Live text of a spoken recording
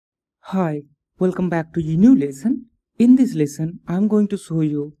Hi, welcome back to a new lesson. In this lesson, I am going to show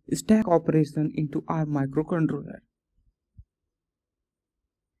you stack operation into ARM microcontroller.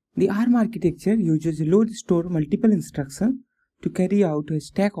 The ARM architecture uses load store multiple instructions to carry out a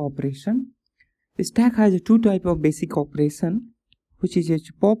stack operation. The stack has two types of basic operation, which is a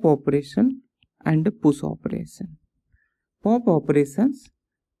pop operation and a push operation. Pop operations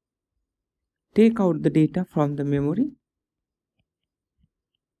take out the data from the memory.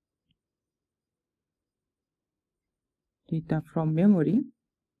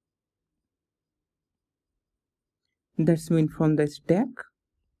 That's mean from the stack,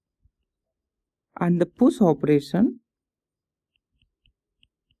 and the push operation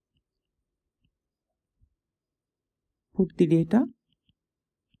put the data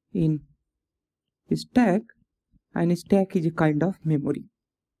in stack, and stack is a kind of memory.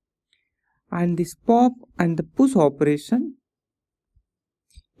 And this pop and the push operation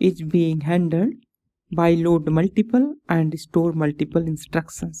is being handled by load multiple and store multiple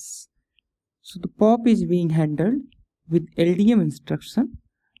instructions. So the pop is being handled with LDM instruction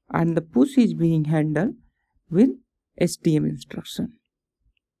and the push is being handled with STM instruction.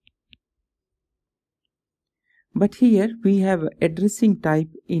 But here we have addressing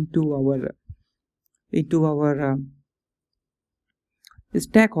type into our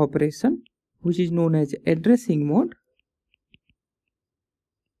stack operation, which is known as addressing mode.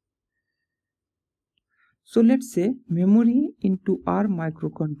 So let's say memory into our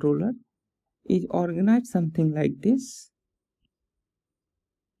microcontroller is organized something like this.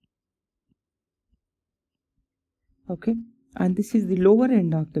 Okay, and this is the lower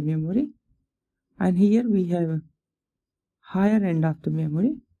end of the memory, and here we have a higher end of the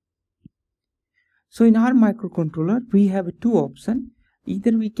memory. So in our microcontroller we have two options.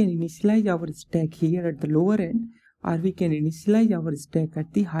 Either we can initialize our stack here at the lower end, or we can initialize our stack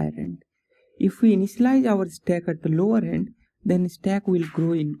at the higher end. If we initialize our stack at the lower end, then stack will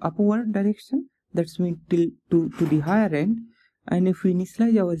grow in upward direction, that's mean till to the higher end. And if we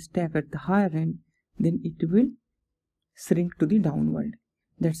initialize our stack at the higher end, then it will shrink to the downward,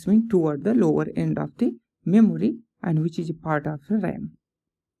 that's mean toward the lower end of the memory, and which is a part of the RAM.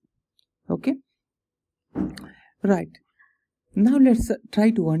 Okay, right. Now let's try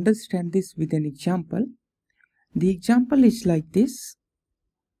to understand this with an example. The example is like this.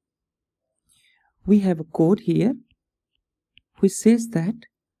 We have a code here which says that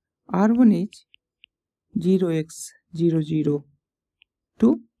R1 is 0x002,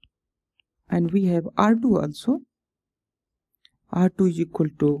 and we have R2 also. R2 is equal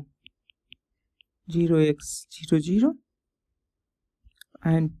to 0x00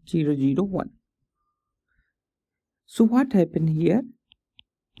 and 001. So what happened here?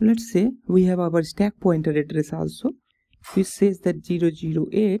 Let's say we have our stack pointer address also, which says that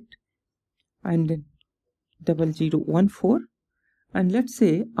 008 and then 0014, and let's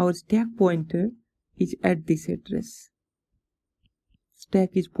say our stack pointer is at this address.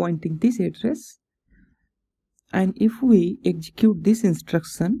 Stack is pointing this address, and if we execute this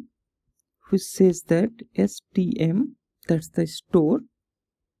instruction which says that STM, that's the store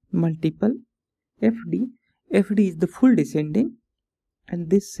multiple, FD is the full descending, and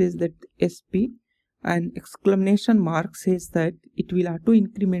this says that SP, and exclamation mark says that it will auto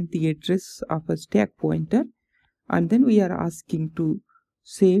increment the address of a stack pointer, and then we are asking to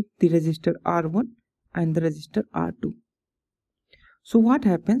save the register R1 and the register R2. So what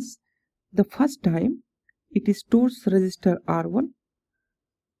happens? The first time it stores register R1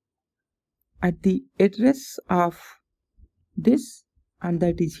 at the address of this, and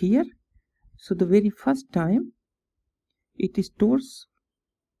that is here. So the very first time it stores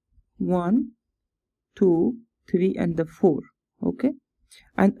 1, 2, 3 and the 4. Okay,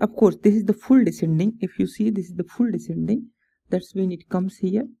 and of course this is the full descending. If you see, this is the full descending, that's when it comes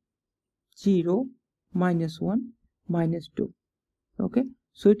here 0, -1, -2. Okay,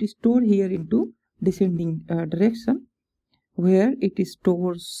 so it is stored here into descending direction, where it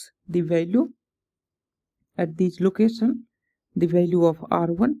stores the value at this location, the value of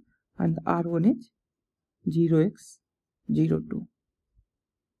R1, and R1 is 0x02.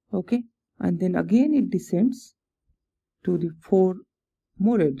 Okay, and then again it descends to the 4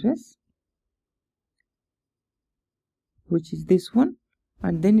 more address, which is this one,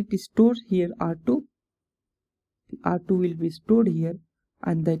 and then it stores here R2. The R2 will be stored here,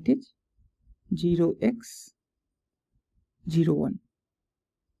 and that is 0x01.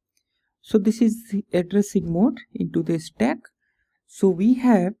 So this is the addressing mode into the stack. So we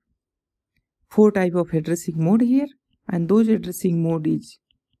have 4 types of addressing mode here, and those addressing mode is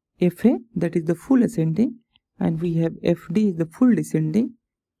FA, that is the full ascending, and we have FD is the full descending,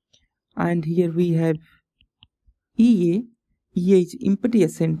 and here we have EA. EA is empty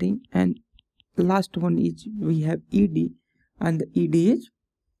ascending, and the last one is we have ED, and the ED is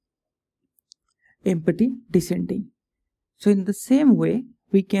empty descending. So in the same way,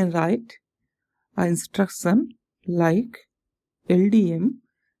 we can write an instruction like LDM,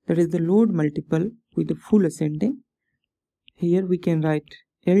 that is the load multiple with the full ascending. Here we can write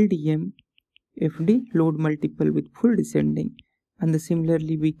LDM FD, load multiple with full descending, and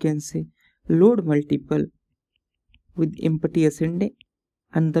similarly we can say load multiple with empty ascending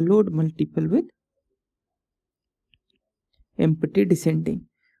and the load multiple with empty descending.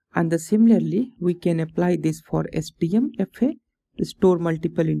 And similarly we can apply this for STM FA, store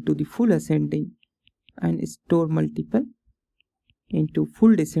multiple into the full ascending and store multiple into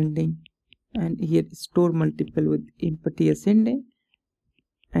full descending, and here store multiple with empty ascending,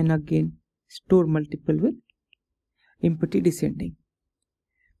 and again store multiple with empty descending.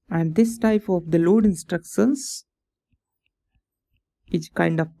 And this type of the load instructions is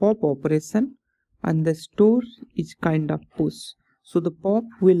kind of pop operation, and the store is kind of push. So the pop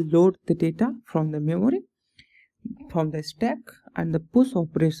will load the data from the memory, from the stack, and the push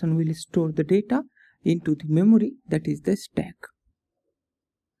operation will store the data into the memory, that is the stack.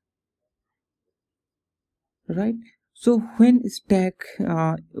 Right? So when stack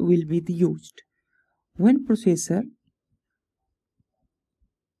will be used? When processor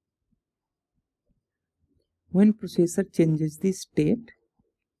changes the state,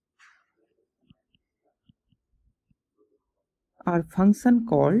 our function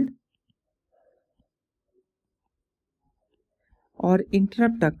called or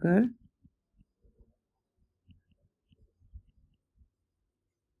interrupt occur,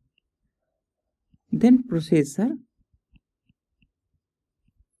 then processor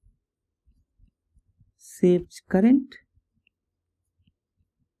saves current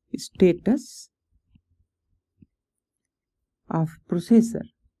status of processor.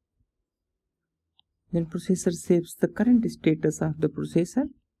 Then processor saves the current status of the processor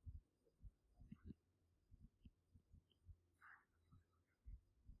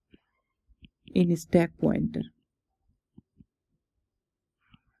in stack pointer.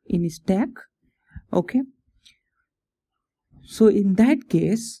 In stack, okay. So in that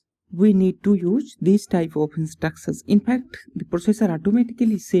case, we need to use these type of instructions. In fact, the processor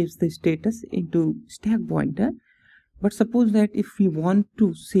automatically saves the status into stack pointer. But suppose that if we want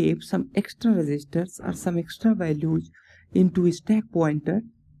to save some extra registers or some extra values into a stack pointer,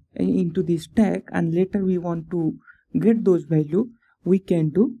 into the stack, and later we want to get those values, we can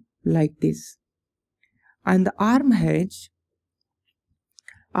do like this. And the ARM has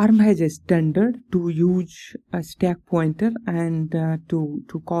a standard to use a stack pointer and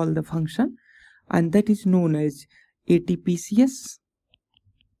to call the function, and that is known as ATPCS,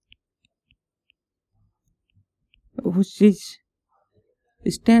 which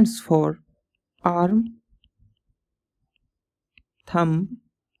stands for ARM thumb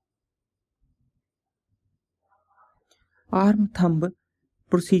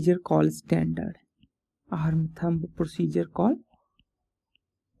procedure call standard. ARM thumb procedure call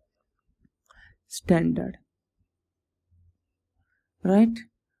standard. Right?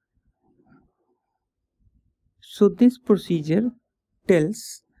 So this procedure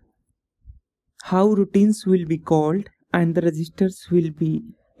tells how routines will be called and the registers will be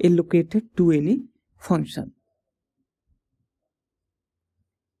allocated to any function.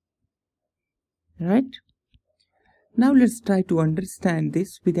 Right? Now let's try to understand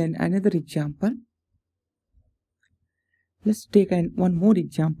this with another example. Let's take one more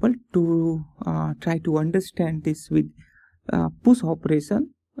example to try to understand this with push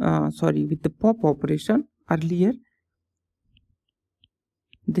operation, with the pop operation. Earlier,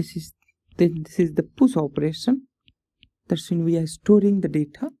 this is the push operation. That's when we are storing the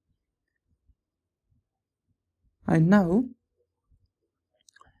data. And now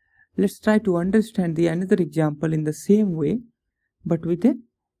let's try to understand another example in the same way, but with a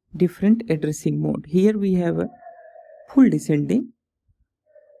different addressing mode. Here we have a full descending,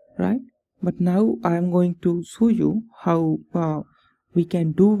 right? But now I am going to show you how we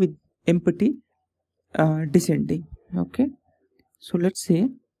can do with empty descending. Okay, so let's say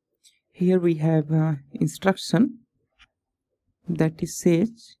here we have instruction that is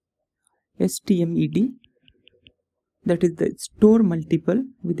says STMED, that is the store multiple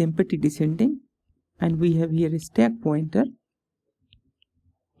with empty descending, and we have here a stack pointer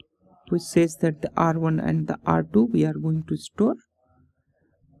which says that the R1 and the R2 we are going to store.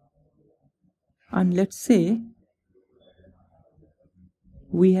 And let's say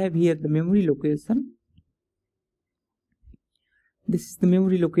we have here the memory location. This is the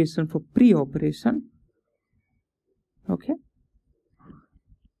memory location for pre-operation. Okay.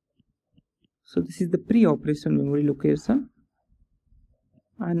 So this is the pre-operation memory location.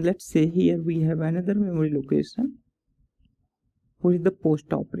 And let's say here we have another memory location, which is the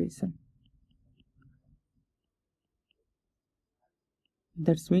post-operation.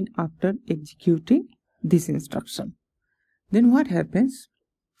 That's mean after executing this instruction. Then what happens?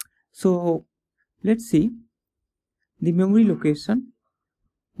 So let's see the memory location.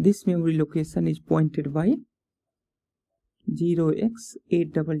 This memory location is pointed by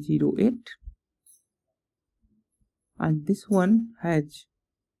 0x8008, and this one has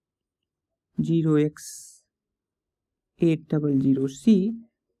 0x800C,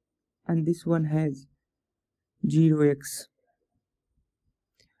 and this one has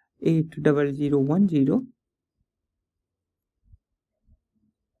 0x80010.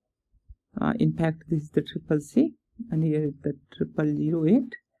 In fact, this is the triple C, and here is the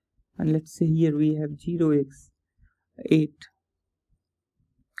 0008, and let's say here we have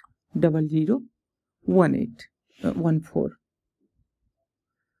 0x80018,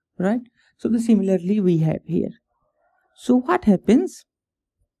 right? So the similarly we have here. So what happens?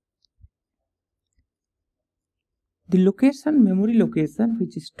 The location, memory location,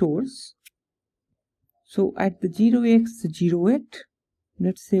 which stores. So at the 0x08,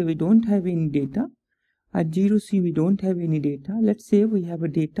 let's say we don't have any data. At 0C we don't have any data. Let's say we have a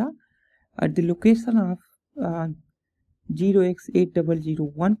data at the location of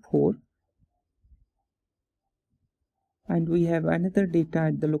 0x80014, and we have another data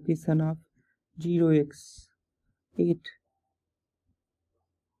at the location of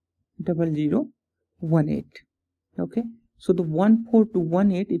 0x80018. Okay, so the 14 to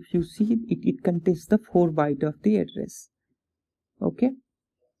 18, if you see it contains the 4 byte of the address. Okay,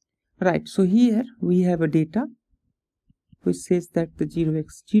 right. So here we have a data which says that the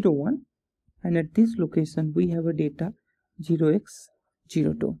 0x01, and at this location we have a data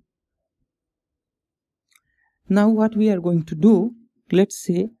 0x02. Now what we are going to do, let's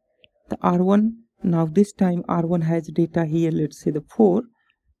say the R1, now this time R1 has data here, let's say the 4,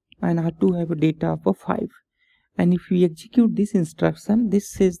 and R2 have a data of a 5. And if we execute this instruction, this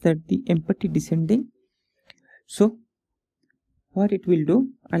says that the empty descending. So what it will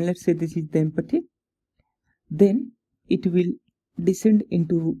do, and let's say this is the empty, then it will descend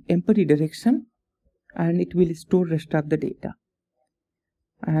into empty direction and it will store rest of the data.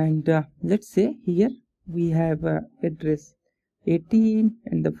 And let's say here we have address 18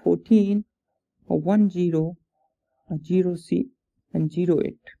 and the 14, or 10, a 0C and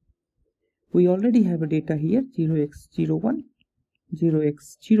 08. We already have a data here 0x01,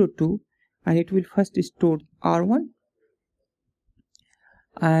 0x02, and it will first store R1,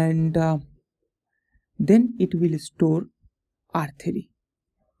 and then it will store R3.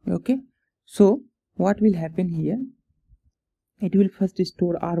 Okay, so what will happen here? It will first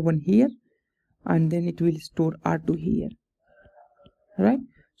store R1 here, and then it will store R2 here, right?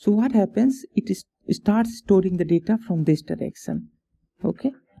 So what happens? It starts storing the data from this direction.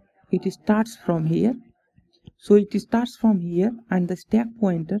 Okay, it starts from here. So it starts from here, and the stack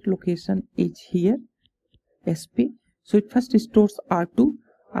pointer location is here, SP. So it first stores R2,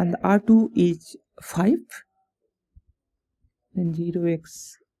 and the R2 is 5. Then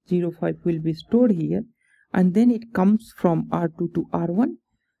 0x05 will be stored here, and then it comes from R2 to R1,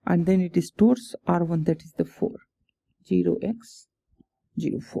 and then it stores R1, that is the 4,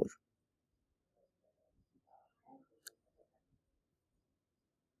 0x04.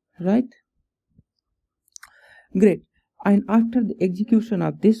 Right? Great. And after the execution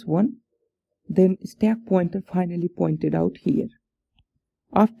of this one, then stack pointer finally pointed out here.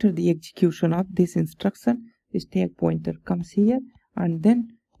 After the execution of this instruction, stack pointer comes here, and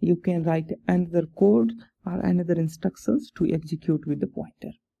then you can write another code or another instructions to execute with the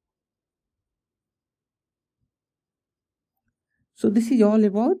pointer. So this is all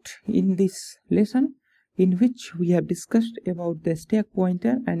about in this lesson, in which we have discussed about the stack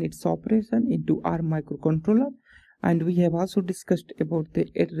pointer and its operation into ARM microcontroller, and we have also discussed about the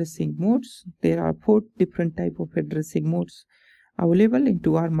addressing modes. There are 4 different types of addressing modes available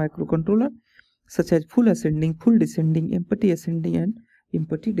into ARM microcontroller, such as full ascending, full descending, empty ascending, and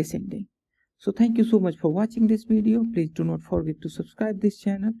empty descending. So thank you so much for watching this video. Please do not forget to subscribe this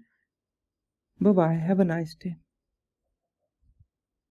channel. Bye bye. Have a nice day.